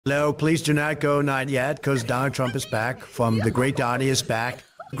Hello, please do not go, not yet, because Donald Trump is back. From the Great Donnie is back.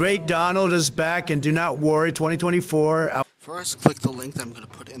 Great Donald is back, and do not worry, 2024. First, click the link that I'm going to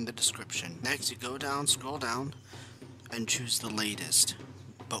put in the description. Next, you go down, scroll down, and choose the latest,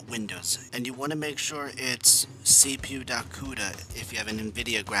 but Windows. And you want to make sure it's CPU.CUDA if you have an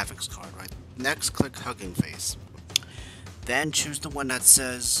NVIDIA graphics card, right? Next, click Hugging Face. Then choose the one that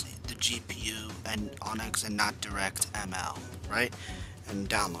says the GPU and Onyx and not DirectML, right? And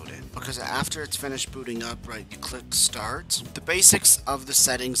download it. Because after it's finished booting up, right, you click Start. The basics of the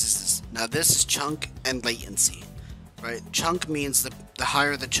settings is this. Now this is chunk and latency, right? Chunk means the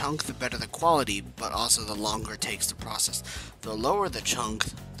higher the chunk, the better the quality, but also the longer it takes to process. The lower the chunk,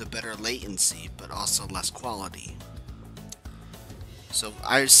 the better latency, but also less quality. So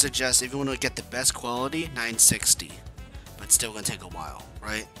I suggest if you want to get the best quality, 960, but still gonna take a while,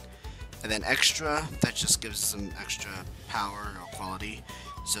 right? And then extra, that just gives some extra power or quality.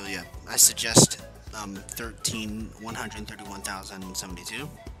 So yeah, I suggest 131,072.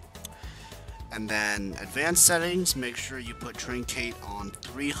 And then advanced settings, make sure you put Trincate on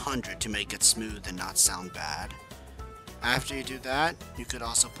 300 to make it smooth and not sound bad. After you do that, you could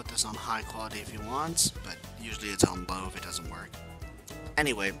also put this on high quality if you want, but usually it's on low if it doesn't work.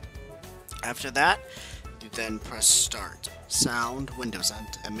 Anyway, after that, you then press Start, Sound, Windows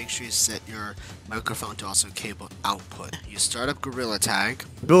End, and make sure you set your microphone to also cable output. You start up Gorilla Tag.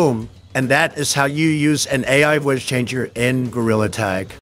 Boom. And that is how you use an AI voice changer in Gorilla Tag.